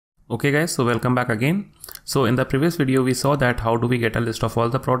Okay guys, so welcome back again. So in the previous video we saw that how do we get a list of all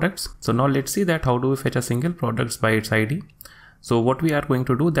the products. So now let's see that how do we fetch a single product by its ID. So what we are going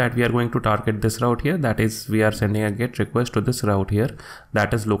to do that we are going to target this route here, that is we are sending a GET request to this route here,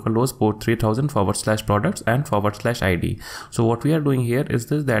 that is localhost port 3000/products and /ID. So what we are doing here is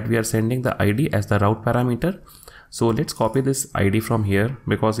this, that we are sending the ID as the route parameter. So let's copy this ID from here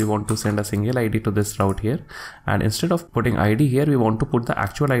because we want to send a single ID to this route here, and instead of putting ID here we want to put the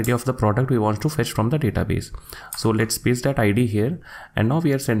actual ID of the product we want to fetch from the database. So let's paste that ID here, and now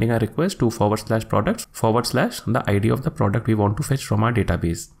we are sending a request to /products/ the ID of the product we want to fetch from our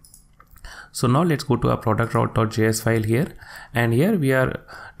database. So now let's go to our product route.js file here, and here we are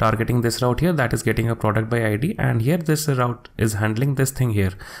targeting this route here, that is getting a product by ID, and here this route is handling this thing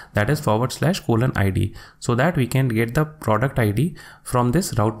here, that is /:ID, so that we can get the product ID from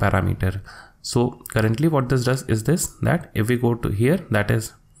this route parameter. So currently what this does is this, that if we go to here, that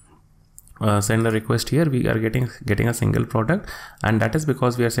is send a request here, we are getting a single product, and that is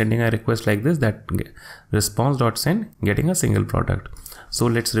because we are sending a request like this, that response.send getting a single product. So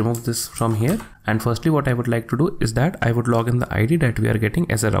let's remove this from here, and firstly what I would like to do is that I would log in the ID that we are getting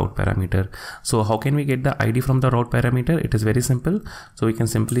as a route parameter. So how can we get the ID from the route parameter? It is very simple. So we can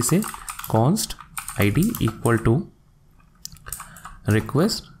simply say const ID equal to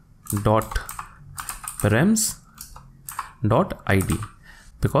request dot parems dot ID,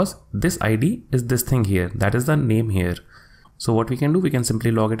 because this ID is this thing here, that is the name here. So what we can do, we can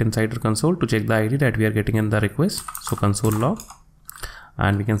simply log it inside our console to check the ID that we are getting in the request. So console log,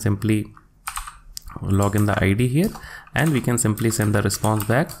 and we can simply log in the ID here, and we can simply send the response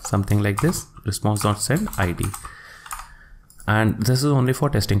back something like this, response.send ID, and this is only for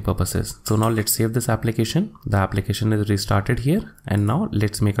testing purposes. So now let's save this application. The application is restarted here, and now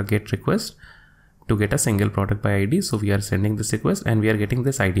let's make a GET request to get a single product by ID. So we are sending this request and we are getting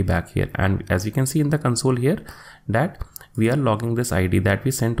this ID back here, and as we can see in the console here that we are logging this ID that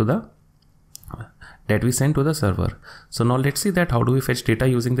we sent to the server. So now let's see that how do we fetch data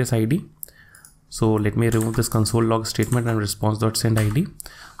using this ID. So let me remove this console log statement and response.send ID.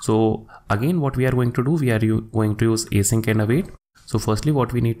 So again what we are going to do, we are going to use async and await. So firstly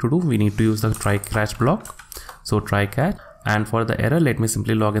what we need to do, we need to use the try catch block. So try catch, and for the error let me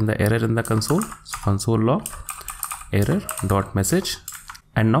simply log in the error in the console. So console log error dot message.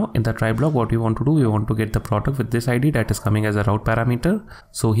 And now in the try block what we want to do, we want to get the product with this ID that is coming as a route parameter.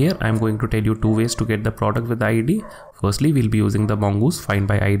 So here I am going to tell you two ways to get the product with the ID. Firstly we'll be using the Mongoose find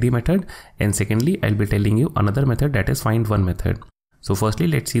by ID method, and secondly I'll be telling you another method, that is FindOne method. So firstly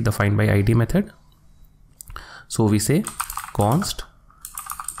let's see the find by ID method. So we say const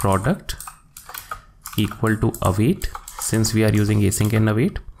product equal to await, since we are using async and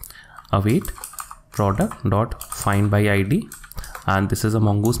await product dot find by ID, and this is a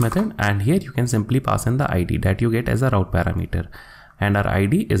Mongoose method, and here you can simply pass in the ID that you get as a route parameter, and our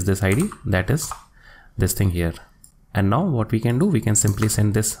ID is this ID, that is this thing here. And now what we can do, we can simply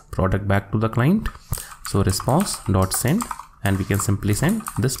send this product back to the client. So response.send, and we can simply send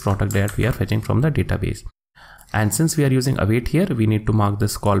this product that we are fetching from the database. And since we are using await here, we need to mark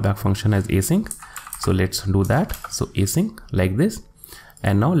this callback function as async. So let's do that. So async like this,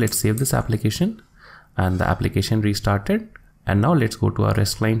 and now let's save this application, and the application restarted. And now let's go to our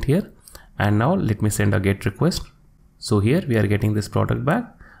REST client here, and now let me send a GET request. So here we are getting this product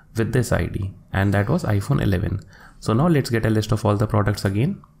back with this ID, and that was iPhone 11. So now let's get a list of all the products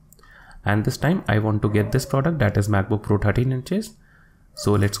again, and this time I want to get this product, that is MacBook Pro 13 inches.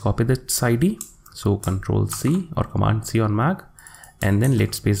 So let's copy this ID. So Control C or Command C on Mac, and then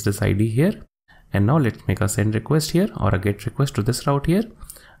let's paste this ID here, and now let's make a send request here or a GET request to this route here,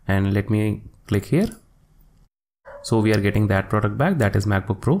 and let me click here. So we are getting that product back, that is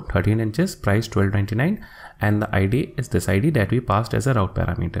MacBook Pro 13 inches, price $12.99, and the ID is this ID that we passed as a route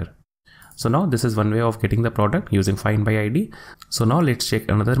parameter. So now this is one way of getting the product using find by ID. So now let's check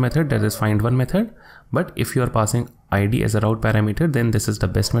another method, that is FindOne method. But if you are passing ID as a route parameter, then this is the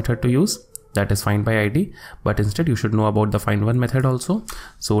best method to use, that is find by ID. But instead you should know about the FindOne method also.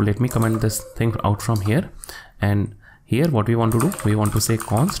 So let me comment this thing out from here, and here what we want to do, we want to say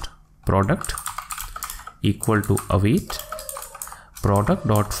const product equal to await product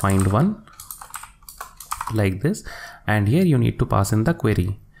dot FindOne like this, and here you need to pass in the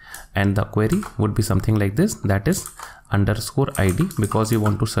query, and the query would be something like this, that is underscore ID, because you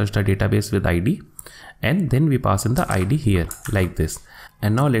want to search the database with ID, and then we pass in the ID here like this.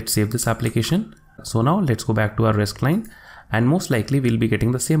 And now let's save this application. So now let's go back to our REST client, and most likely we'll be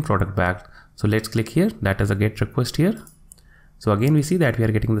getting the same product back. So let's click here, that is a GET request here. So again we see that we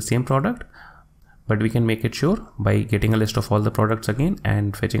are getting the same product, but we can make it sure by getting a list of all the products again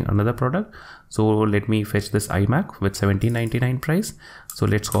and fetching another product. So let me fetch this iMac with 1799 price. So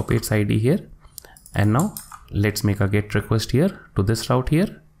let's copy its ID here, and now let's make a get request here to this route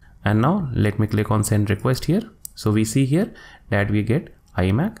here, and now let me click on send request here. So we see here that we get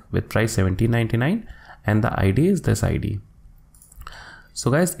iMac with price 1799 and the ID is this ID.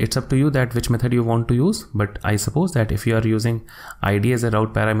 So guys, it's up to you that which method you want to use, but I suppose that if you are using ID as a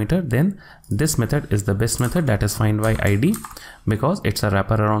route parameter, then this method is the best method, that is find by ID, because it's a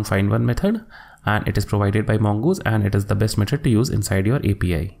wrapper around FindOne method and it is provided by Mongoose, and it is the best method to use inside your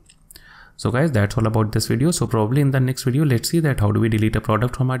API. So guys, that's all about this video. So probably in the next video, let's see that how do we delete a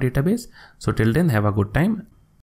product from our database. So till then, have a good time.